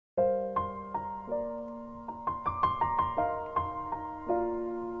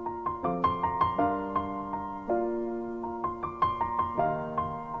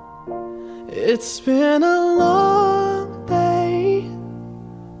It's been a long day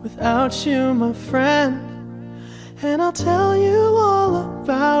without you, my friend, and I'll tell you all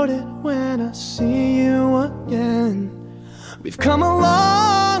about it when I see you again. We've come a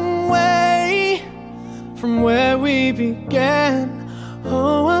long way from where we began.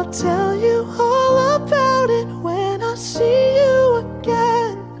 Oh, I'll tell you all about it when I see you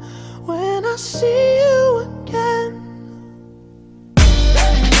again. When I see you again.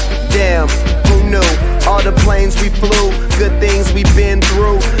 Damn, who knew? All the planes we flew, good things we've been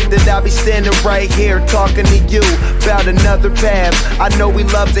through, that I'll be standing right here talking to you about another path. I know we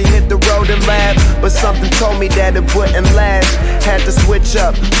love to hit the road and laugh, but something told me that it wouldn't last. Had to switch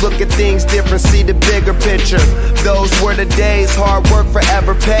up, look at things different, see the bigger picture. Those were the days, hard work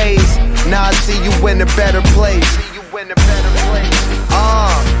forever pays. Now I see you in a better place.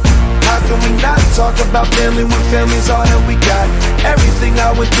 How can we not talk about family when family's all that we got? Everything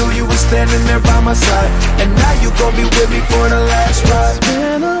I went through, you were standing there by my side, and now you gon' be with me for the last ride. It's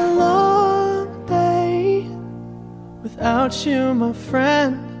been a long day without you, my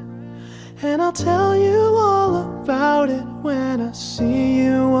friend, and I'll tell you all about it when I see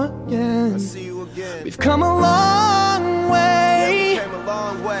you again. We've come a long way,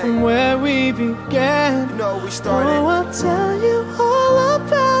 from where we began. You know we started. Oh, I'll tell you all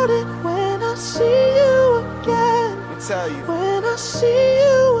about it when I see you again. I'll tell you. When I see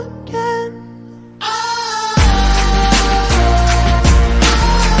you again.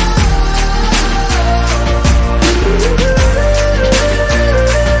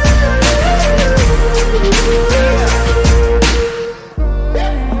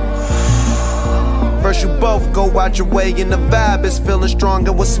 First you both go out your way and the vibe is feeling strong,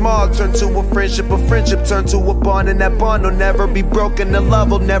 and what's small turn to a friendship turn to a bond, and that bond will never be broken, the love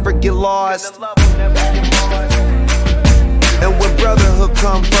will never get lost. And when brotherhood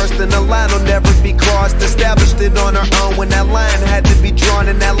come first, then the line will never be crossed. Established it on our own when that line had to be drawn,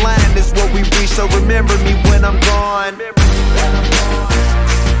 and that line is what we reach, so remember me when I'm gone.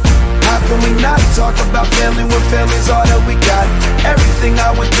 How can we not talk about family when family's all that we got? Everything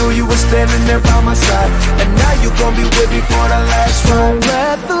I went through, you were standing there by my side, and now you gon' be with me for the last ride. Don't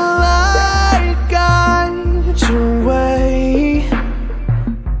let the light guide your way.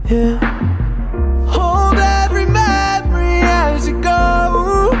 Yeah. Hold every memory as you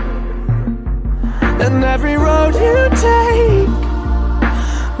go, and every road you take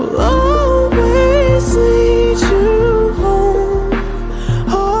will always lead you home.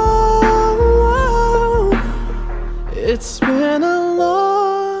 It's been a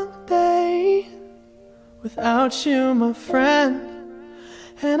long day without you, my friend,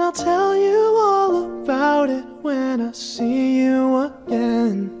 and I'll tell you all about it when I see you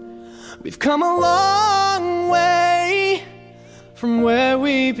again. We've come a long way from where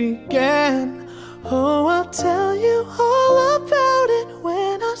we began. Oh, I'll tell you all about it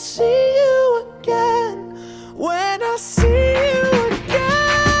when I see you again. When I see you again.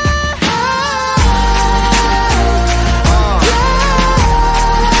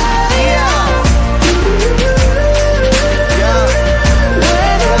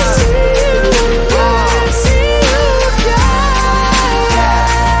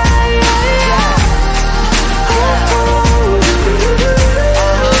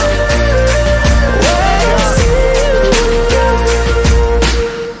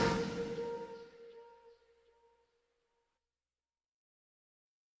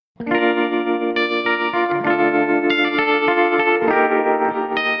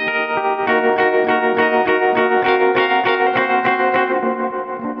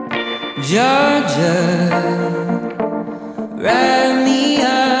 Georgia, wrap me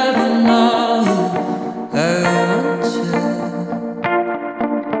up in all you want you.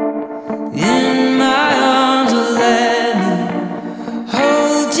 In my arms, will let me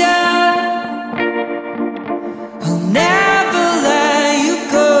hold ya. I'll never let you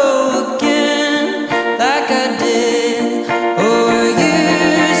go again like I did or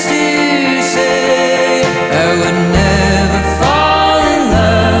used to say. I would never fall in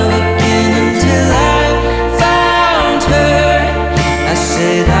love until I found her. I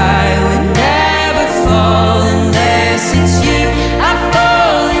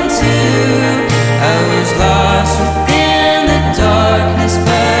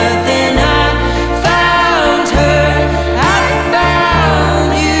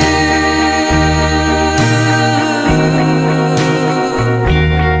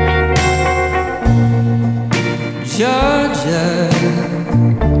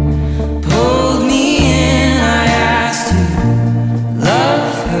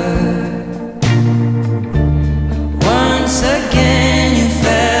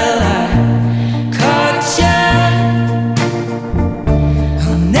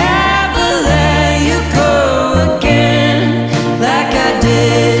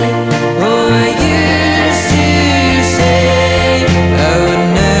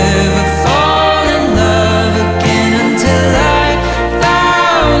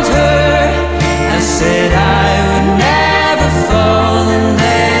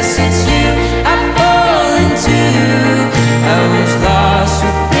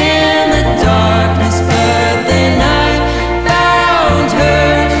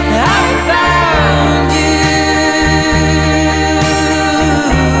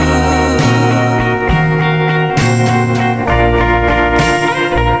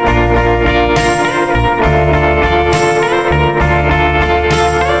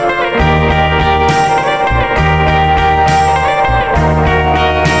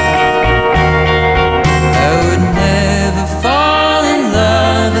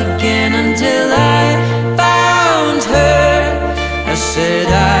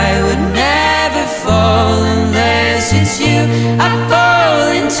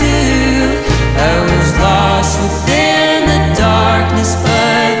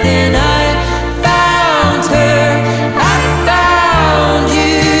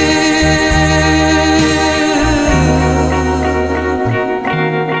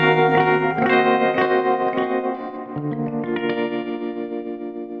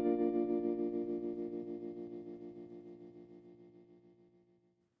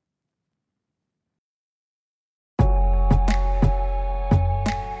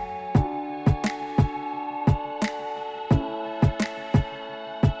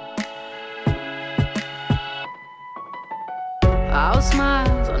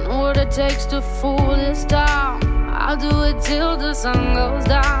what it takes to fool this town. I'll do it till the sun goes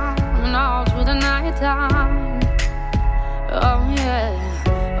down and all through the night time. Oh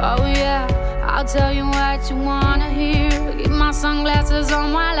yeah, I'll tell you what you wanna hear. Keep my sunglasses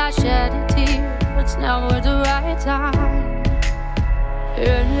on while I shed a tear. It's never the right time.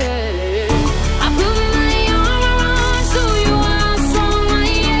 Yeah. I put my arm around, show you how strong I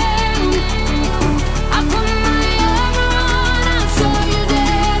am. I put my arm around, I'll show you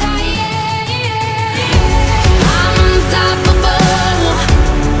that I am. I'm unstoppable.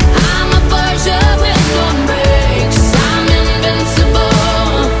 I'm a Porsche with no brakes. I'm invincible.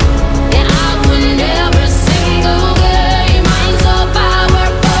 Yeah, I win every single game. I'm so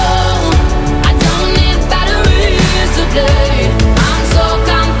powerful. I don't need batteries to play. I'm so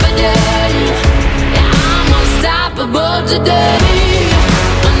confident. Yeah, I'm unstoppable today.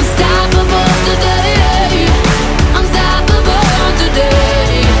 Unstoppable today. Unstoppable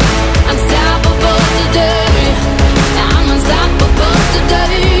today. Unstoppable today. Yeah, I'm unstoppable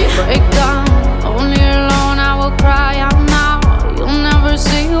today. Break down, only alone I will cry out now. You'll never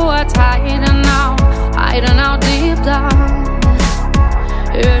see what's hiding out deep down.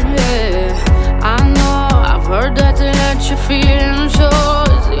 Yeah, I know, I've heard that to let your feelings show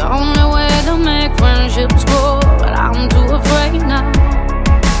is the only way to make friendships grow, but I'm too afraid now.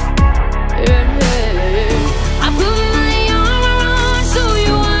 Yeah, I put my arm around, show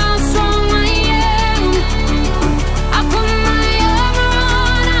you how strong I am. I put my arm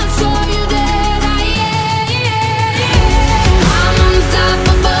around, I'll show you that I am. I'm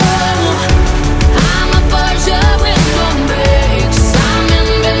unstoppable. I'm a Porsche with no brakes. I'm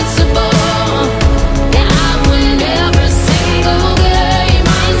invincible. Yeah, I win every single game.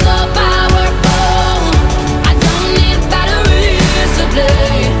 I'm so powerful. I don't need batteries to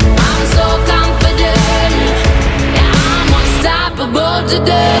play. I'm so confident. Yeah, I'm unstoppable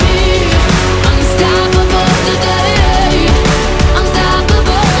today. Unstoppable today.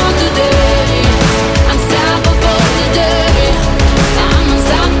 Unstoppable today. Unstoppable today. I'm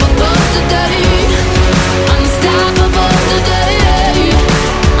unstoppable today. Unstoppable today.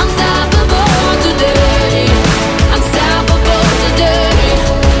 Unstoppable today. Unstoppable today.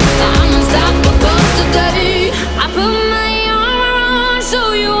 I'm unstoppable today. I put my arm around, show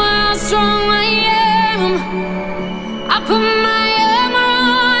you how strong I am. I put my arm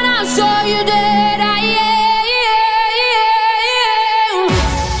around, I'll show you that I am.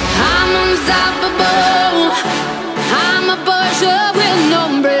 I'm unstoppable. I'm a Porsche with no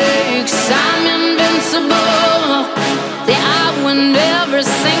brakes. I'm invincible. Yeah, I win every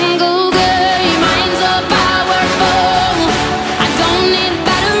single game. I'm so powerful. I don't need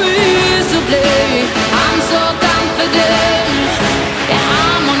batteries to play. I'm so confident. Yeah,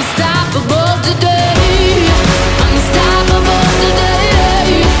 I'm unstoppable today. Unstoppable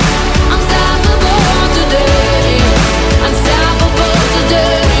today. Unstoppable today. Unstoppable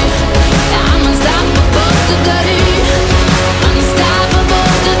today. Yeah, I'm unstoppable today. Unstoppable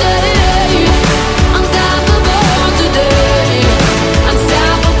today. Unstoppable today.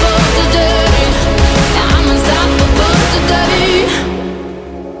 Unstoppable today. Yeah, I'm unstoppable today.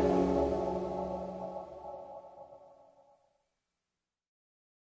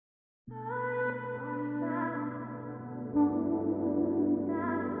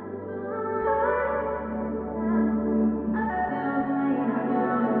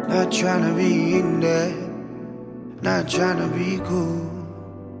 Not tryna be in there, not tryna be cool,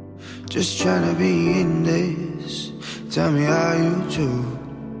 just tryna be in this. Tell me how you do.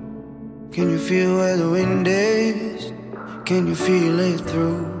 Can you feel where the wind is? Can you feel it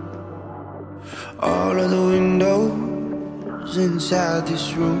through all of the windows inside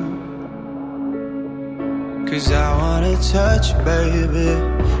this room? 'Cause I wanna touch you, baby,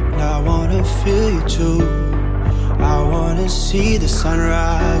 and I wanna feel you too. I wanna see the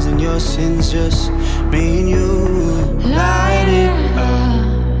sunrise and your sins, just me and you. Light it up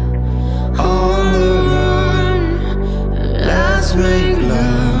on the run. Let's make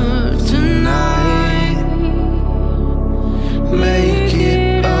love tonight. Make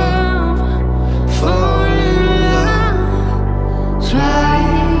it up, fall in love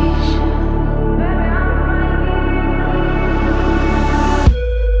twice.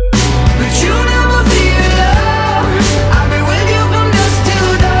 But you never be alone. I'll be with you from dusk till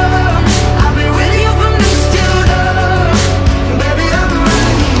dawn. I'll be with you from dusk till dawn. Baby, I'm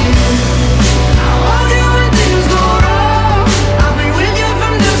right here. I want you when things go wrong. I'll be with you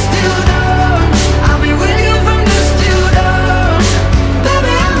from dusk till dawn.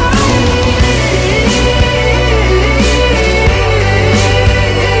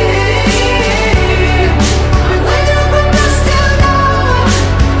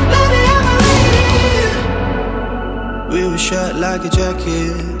 like a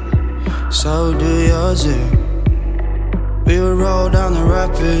jacket, so do yours. We would roll down the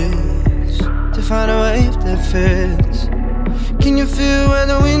rapids to find a wave that fits. Can you feel where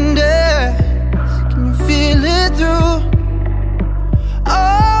the wind is? Can you feel it through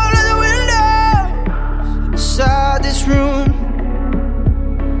all of the windows inside this room?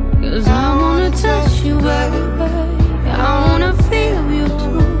 'Cause I wanna touch you, baby. I wanna feel you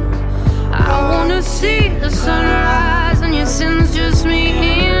too. I wanna see the sunrise and your sins, just me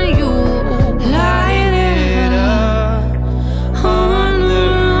and you. Light it up on the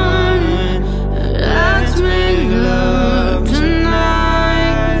run. Let's make love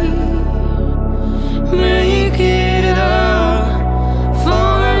tonight. Make it up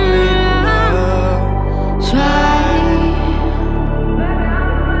for love. Try.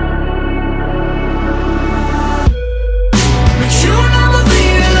 But you'll never be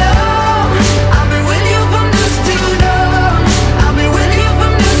alone. I've been with you from dusk till dawn. I've been with you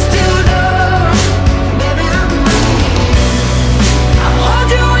from dusk till dawn. Baby, I'm I'll hold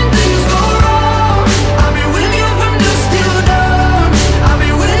you when things go wrong. I've been with you from dusk till dawn. I've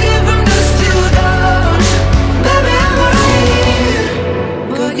been with you from dusk till dawn. Baby, I'm right here.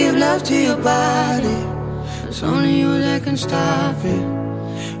 Go give love to your body. It's only you that can stop it.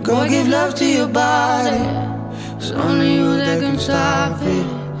 Go give love to your body. It's only you that can stop it.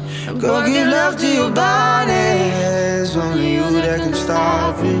 Go give love to your body. It's only you that can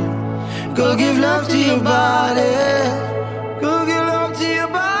stop it. Go give love to your body. Go give